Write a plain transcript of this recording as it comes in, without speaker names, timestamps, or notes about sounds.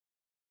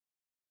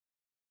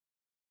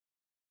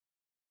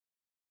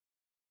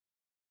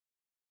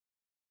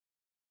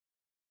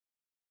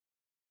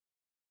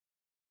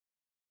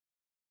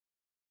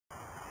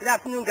Good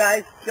afternoon,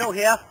 guys. Joe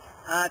here.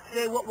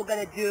 Today what we're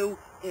going to do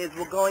is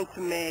we're going to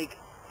make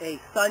a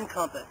sun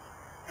compass.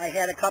 I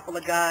had a couple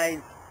of guys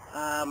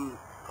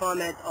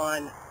comment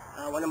on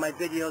one of my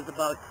videos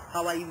about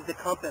how I use the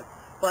compass,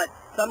 but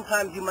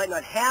sometimes you might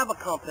not have a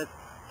compass,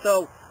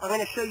 so I'm going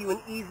to show you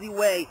an easy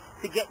way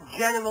to get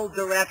general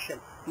direction,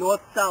 north,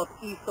 south,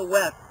 east, or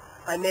west,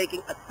 by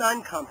making a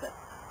sun compass.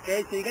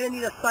 Okay, so you're going to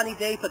need a sunny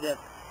day for this.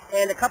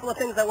 And a couple of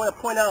things I want to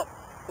point out.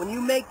 When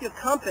you make your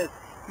compass,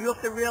 you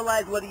have to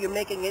realize whether you're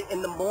making it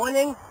in the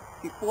morning,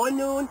 before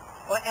noon,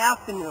 or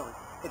afternoon.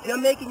 If you're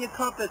making your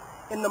compass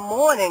in the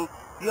morning,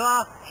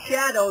 your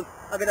shadows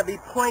are going to be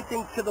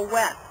pointing to the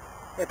west.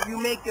 If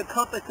you make your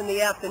compass in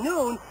the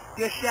afternoon,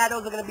 your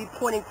shadows are going to be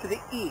pointing to the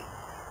east.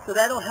 So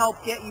that'll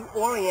help get you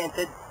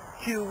oriented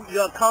to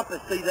your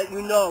compass so that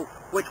you know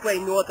which way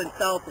north and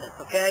south is,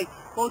 okay?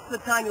 Most of the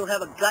time you'll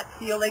have a gut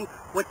feeling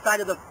which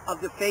side of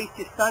the face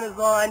your sun is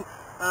on,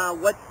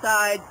 what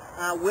side,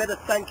 where the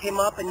sun came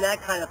up, and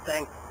that kind of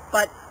thing.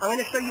 But I'm going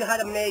to show you how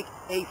to make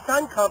a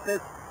sun compass,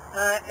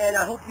 and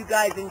I hope you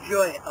guys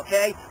enjoy it,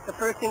 okay? The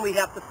first thing we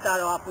have to start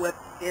off with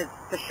is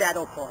the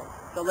shadow pole.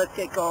 So let's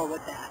get going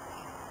with that.